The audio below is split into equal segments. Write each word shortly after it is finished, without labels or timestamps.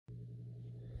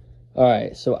All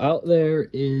right, so out there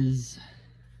is,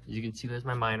 as you can see, there's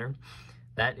my miner.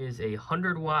 That is a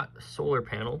 100-watt solar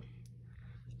panel.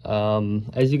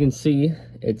 As you can see,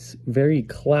 it's very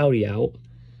cloudy out,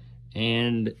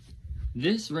 and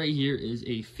this right here is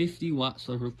a 50-watt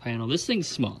solar panel. This thing's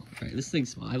small, right? This thing's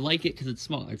small. I like it because it's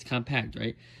small. It's compact,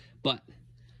 right? But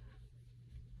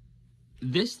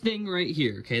this thing right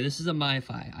here, okay, this is a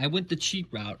MiFi. I went the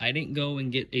cheap route. I didn't go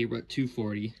and get a RUT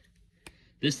 240.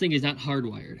 This thing is not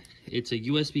hardwired. It's a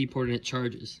USB port and it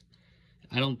charges.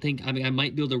 I don't think, I mean, I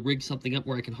might be able to rig something up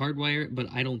where I can hardwire it, but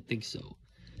I don't think so.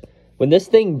 When this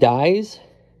thing dies,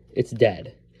 it's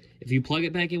dead. If you plug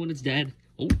it back in when it's dead,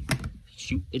 oh,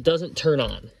 shoot, it doesn't turn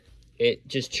on. It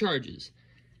just charges.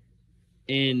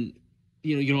 And,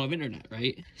 you know, you don't have internet,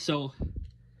 right? So,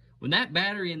 when that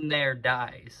battery in there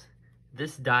dies,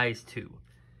 this dies too.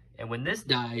 And when this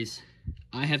dies,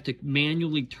 I have to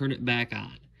manually turn it back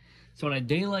on. So on a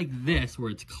day like this, where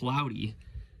it's cloudy,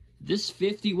 this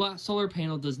 50-watt solar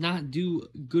panel does not do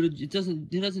good. It doesn't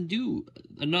do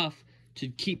enough to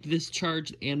keep this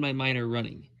charged and my miner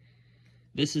running.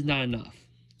 This is not enough.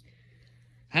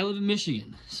 I live in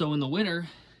Michigan, so in the winter,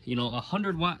 you know, a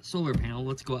 100-watt solar panel.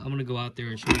 Let's go. I'm gonna go out there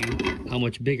and show you how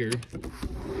much bigger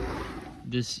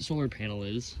this solar panel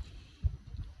is.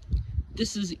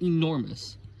 This is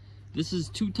enormous. This is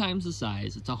 2 times the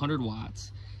size. It's 100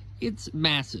 watts. It's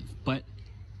massive, but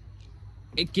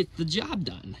it gets the job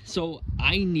done. So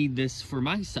I need this for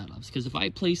my setups, because if I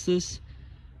place this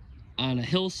on a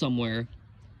hill somewhere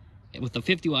with a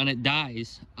 50 watt and it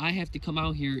dies, I have to come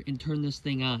out here and turn this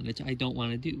thing on, which I don't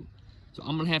want to do. So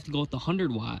I'm gonna have to go with the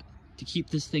 100 watt to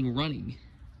keep this thing running.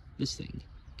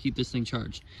 Keep this thing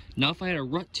charged. Now if I had a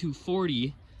RUT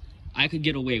 240, I could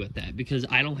get away with that because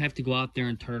I don't have to go out there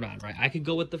and turn it on, right? I could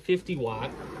go with the 50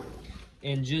 watt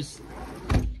and just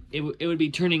it would be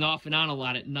turning off and on a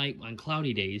lot at night on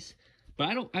cloudy days, but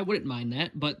I wouldn't mind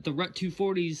that. But the RUT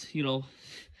 240's, you know,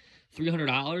 $300,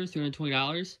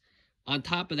 $320 on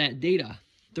top of that data.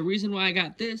 The reason why I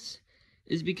got this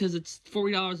is because it's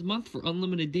 $40 a month for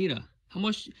unlimited data. How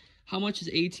much is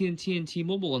AT&T and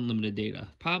T-Mobile unlimited data?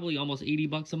 Probably almost 80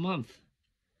 bucks a month.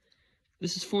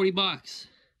 This is 40 bucks.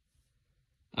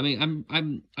 I mean,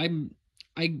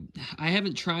 I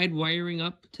haven't tried wiring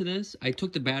up to this. I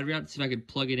took the battery out to see if I could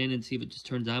plug it in and see if it just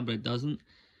turns on, but it doesn't.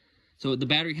 So the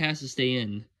battery has to stay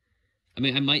in. I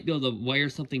mean, I might be able to wire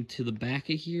something to the back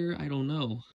of here. I don't know.